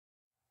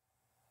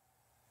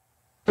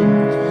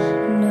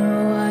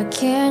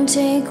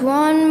take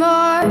one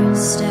more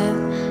step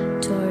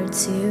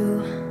towards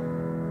you,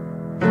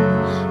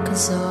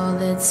 'cause all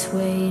that's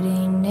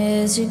waiting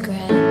is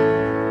regret.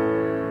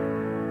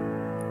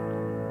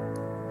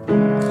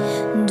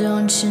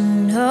 Don't you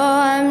know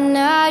I'm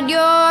not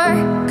your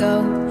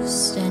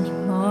ghost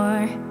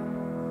anymore?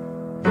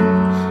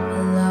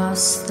 I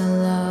lost the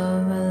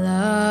love I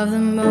love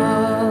the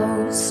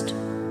most.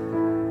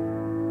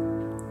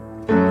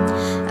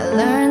 I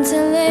learned to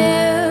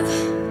live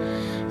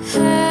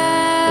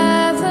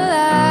half a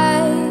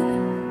life,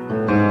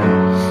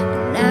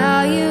 and now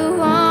you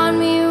want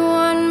me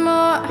one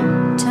more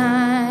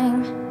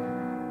time.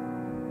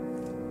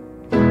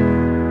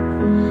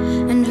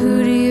 And who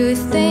do you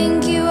think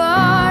you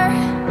are,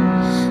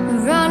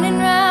 running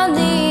round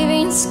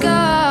leaving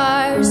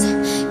scars,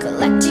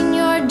 collecting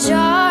your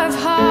jar of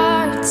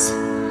hearts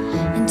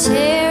and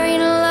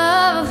tearing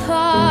love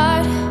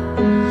apart?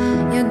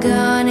 You're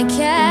gonna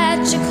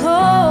catch a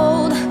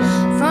cold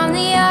from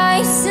the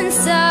ice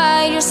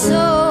inside your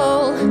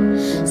soul,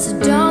 so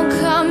don't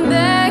come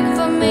back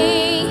for me.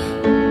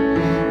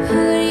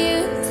 Who do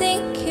you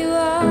think you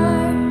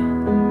are?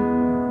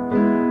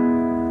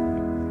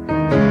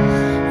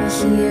 I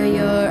hear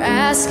you're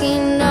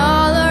asking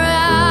all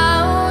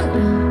around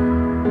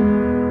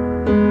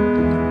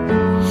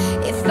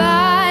if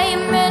I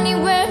am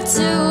anywhere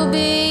to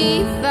be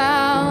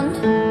found,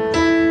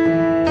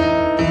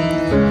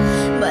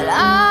 but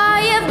I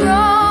have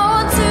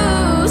grown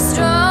too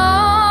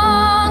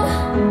strong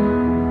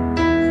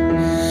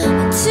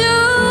to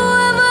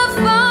ever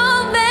fall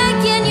back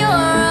in your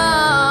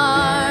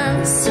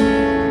arms.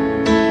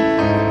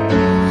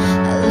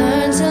 I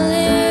learned to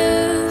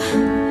live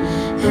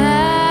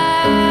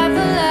half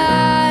a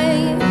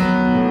life,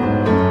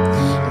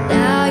 and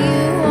now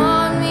you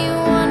want me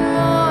one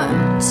more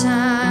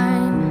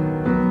time.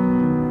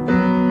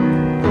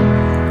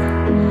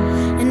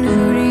 And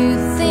who do you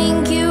think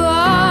you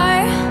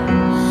are,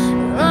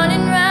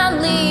 running round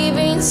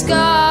leaving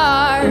scars?